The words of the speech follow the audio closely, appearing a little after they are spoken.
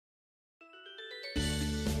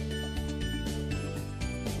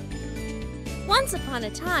Once upon a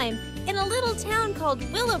time, in a little town called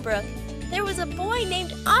Willowbrook, there was a boy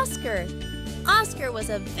named Oscar. Oscar was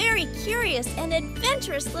a very curious and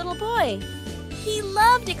adventurous little boy. He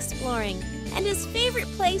loved exploring, and his favorite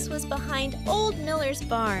place was behind Old Miller's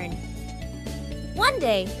barn. One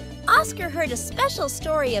day, Oscar heard a special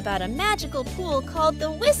story about a magical pool called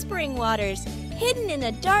the Whispering Waters, hidden in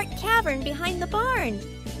a dark cavern behind the barn.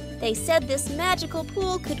 They said this magical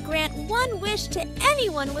pool could grant one wish to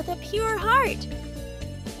anyone with a pure heart.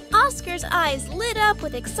 Oscar's eyes lit up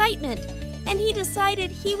with excitement, and he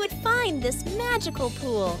decided he would find this magical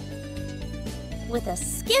pool. With a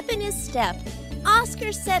skip in his step,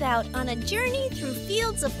 Oscar set out on a journey through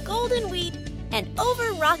fields of golden wheat and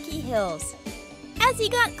over rocky hills. As he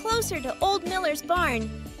got closer to Old Miller's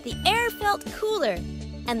barn, the air felt cooler,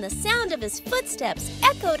 and the sound of his footsteps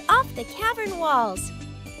echoed off the cavern walls.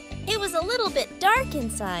 It was a little bit dark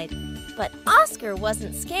inside, but Oscar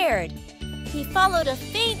wasn't scared. He followed a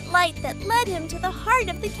faint light that led him to the heart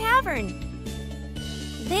of the cavern.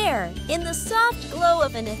 There, in the soft glow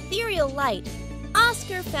of an ethereal light,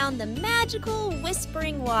 Oscar found the magical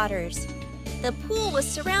Whispering Waters. The pool was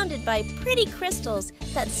surrounded by pretty crystals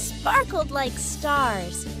that sparkled like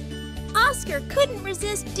stars. Oscar couldn't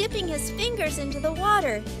resist dipping his fingers into the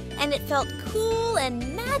water, and it felt cool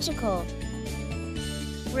and magical.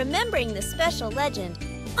 Remembering the special legend,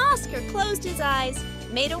 Oscar closed his eyes,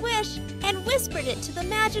 made a wish, and whispered it to the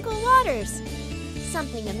magical waters.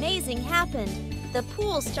 Something amazing happened. The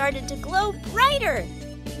pool started to glow brighter.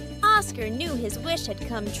 Oscar knew his wish had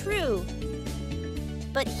come true.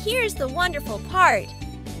 But here's the wonderful part.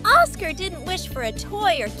 Oscar didn't wish for a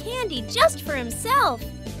toy or candy just for himself.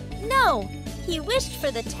 No, he wished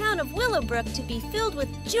for the town of Willowbrook to be filled with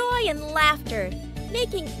joy and laughter,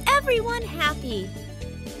 making everyone happy.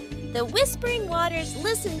 The Whispering Waters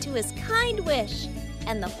listened to his kind wish,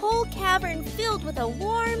 and the whole cavern filled with a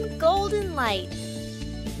warm, golden light.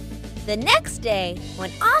 The next day,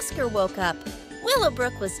 when Oscar woke up,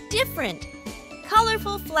 Willowbrook was different.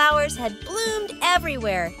 Colorful flowers had bloomed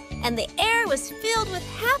everywhere, and the air was filled with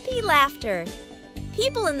happy laughter.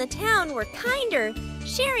 People in the town were kinder,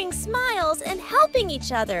 sharing smiles and helping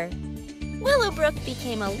each other. Willowbrook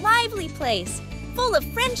became a lively place, full of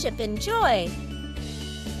friendship and joy.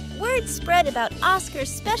 Word spread about Oscar's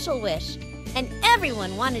special wish, and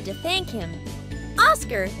everyone wanted to thank him.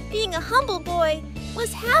 Oscar, being a humble boy,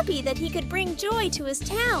 was happy that he could bring joy to his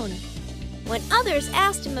town. When others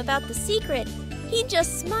asked him about the secret, he'd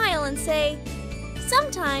just smile and say,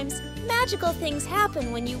 "Sometimes magical things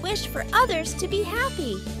happen when you wish for others to be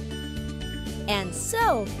happy." And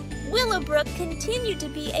so, Willowbrook continued to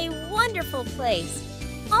be a wonderful place,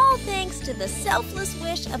 all thanks to the selfless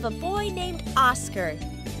wish of a boy named Oscar.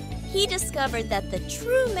 He discovered that the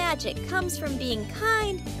true magic comes from being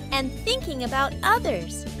kind and thinking about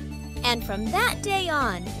others. And from that day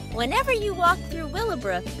on, whenever you walked through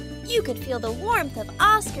Willowbrook, you could feel the warmth of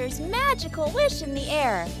Oscar's magical wish in the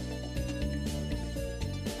air.